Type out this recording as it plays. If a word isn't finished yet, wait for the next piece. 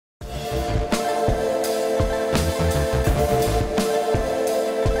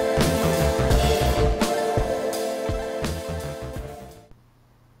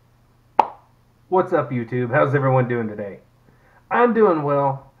What's up, YouTube? How's everyone doing today? I'm doing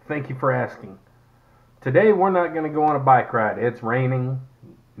well. Thank you for asking. Today we're not going to go on a bike ride. It's raining,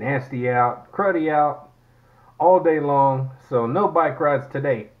 nasty out, cruddy out, all day long, so no bike rides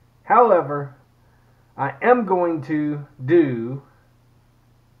today. However, I am going to do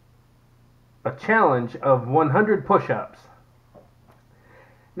a challenge of 100 push-ups.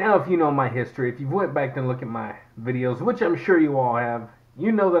 Now, if you know my history, if you've went back and looked at my videos, which I'm sure you all have,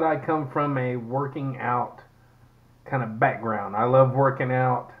 you know that I come from a working out kind of background. I love working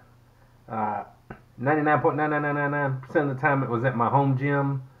out. 99.9999% of the time it was at my home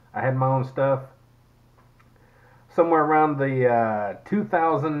gym. I had my own stuff. Somewhere around the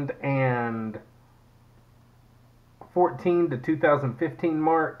 2014 to 2015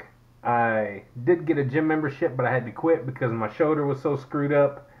 mark, I did get a gym membership, but I had to quit because my shoulder was so screwed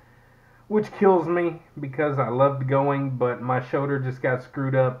up, which kills me because I loved going, but my shoulder just got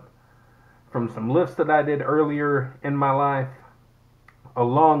screwed up from some lifts that I did earlier in my life,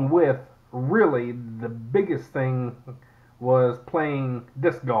 along with really the biggest thing was playing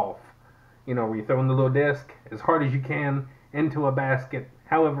disc golf. You know, where you throw in the little disc as hard as you can into a basket,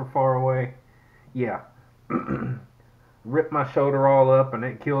 however far away. Yeah. Rip my shoulder all up, and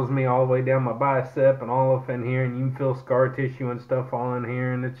it kills me all the way down my bicep and all up in here, and you can feel scar tissue and stuff all in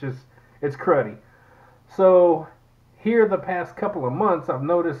here, and it's cruddy. So here the past couple of months, I've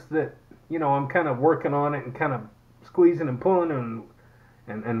noticed that, you know, I'm kind of working on it and kind of squeezing and pulling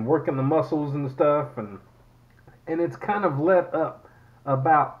and working the muscles and stuff, and it's kind of let up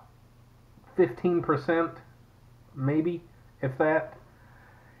about 15%, maybe, if that.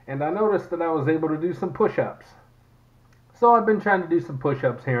 And I noticed that I was able to do some push-ups. So I've been trying to do some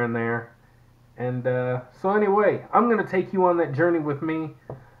push-ups here and there. And so anyway, I'm going to take you on that journey with me.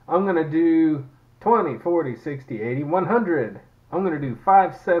 I'm going to do 20, 40, 60, 80, 100. I'm going to do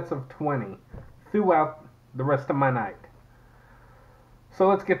 5 sets of 20 throughout the rest of my night. So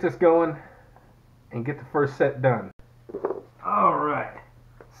let's get this going and get the first set done. All right.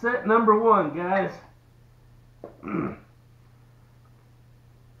 Set number 1, guys. 1,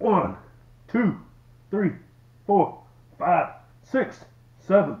 2, 3, 4, 5, 6,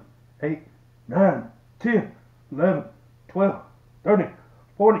 7, 8, 9, 10, 11, 12, 13,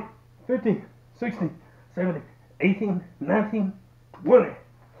 14, 15, 16, 17, 18, 19, 20.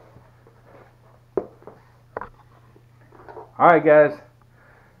 Alright, guys.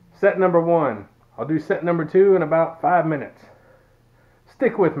 Set number 1. I'll do set number 2 in about 5 minutes.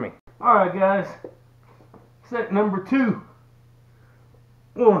 Stick with me. Alright, guys. Set number 2.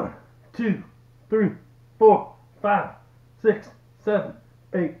 1, 2, 3, 4, 5, 6, 7,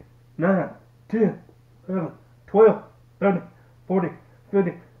 8, 9, 10, 11, 12, 13, 14,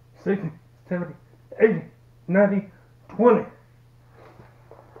 15, 16, 17, 18, 19, 20.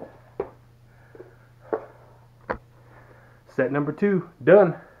 Set number 2,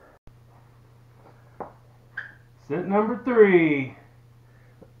 done. Set number 3.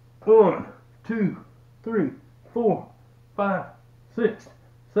 1, 2, 3, 4, 5, 6,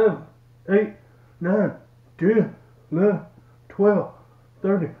 7, 8, 9, 10, 11, 12,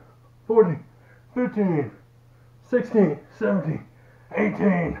 13, 14, 15, 16, 17,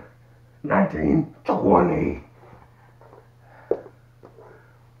 18, 19, 20.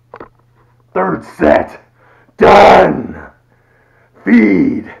 Third set, done.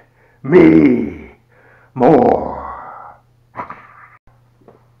 Feed me more.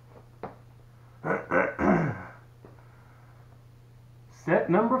 Set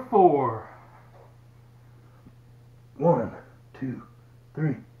number 4. 1, 2,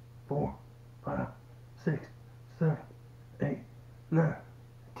 3, 4, 5, 6, 7, 8, 9,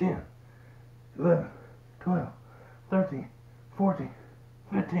 10, 11, 12, 13, 14,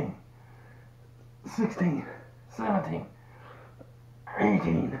 15, 16, 17,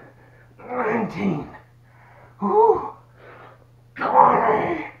 18, 19,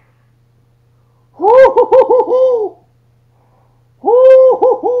 20.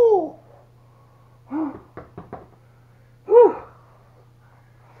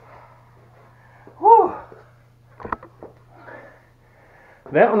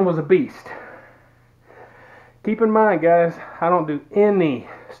 That one was a beast. Keep in mind, guys, I don't do any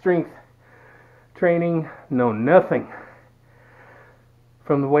strength training, no nothing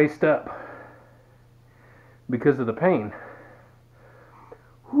from the waist up because of the pain.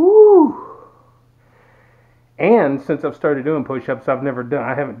 Woo! And since I've started doing push-ups, I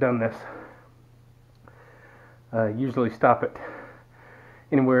haven't done this. Usually stop at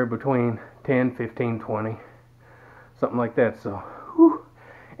anywhere between 10, 15, 20, something like that. So, whew.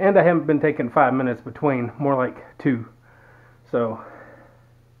 And I haven't been taking 5 minutes between, more like 2. So,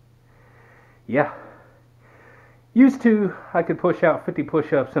 Yeah. Used to, I could push out 50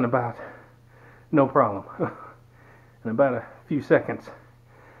 push-ups in about, no problem, in about a few seconds.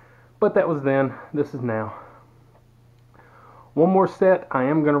 But that was then, this is now. One more set. I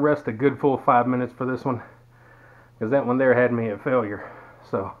am going to rest a good full 5 minutes for this one, because that one there had me at failure.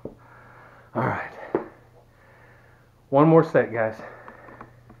 So, alright. One more set, guys.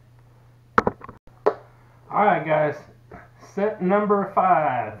 Alright, guys. Set number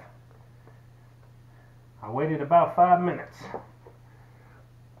 5. I waited about 5 minutes.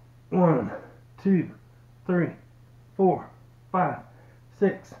 1, 2, 3, 4, 5,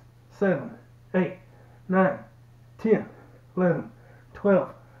 6, 7, 8, 9, 10, 11, 12,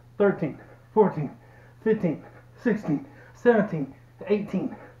 13, 14, 15, 16, 17,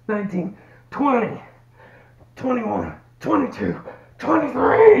 18, 19, 20, 21, 22,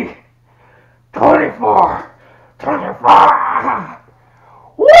 23, 24, 25.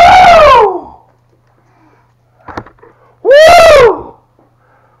 Woo! Woo!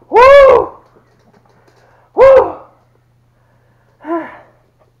 Woo! Woo!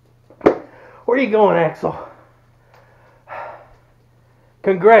 Where are you going, Axel?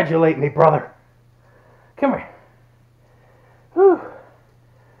 Congratulate me, brother. Come here. Whew.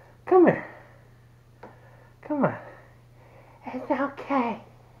 Come here. Come on. It's okay.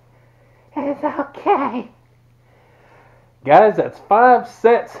 It's okay. Guys, that's 5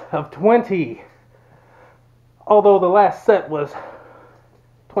 sets of 20. Although the last set was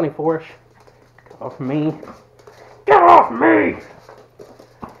 24-ish. Get off me. Get off me!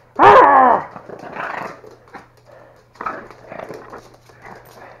 Ah!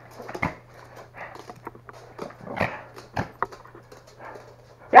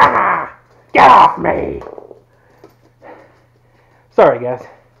 Ah! Get off me! Sorry, guys.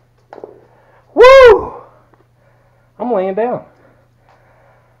 Woo! I'm laying down.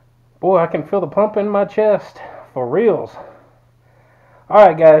 Boy, I can feel the pump in my chest. For reals.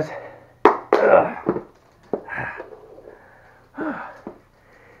 Alright, guys.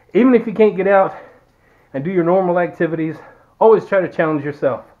 Even if you can't get out and do your normal activities, always try to challenge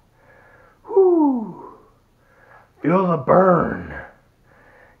yourself. Woo! Feel the burn.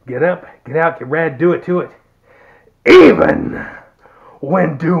 Get up, get out, get rad, do it to it. Even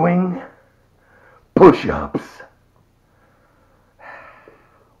when doing push-ups.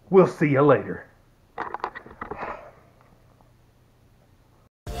 We'll see you later.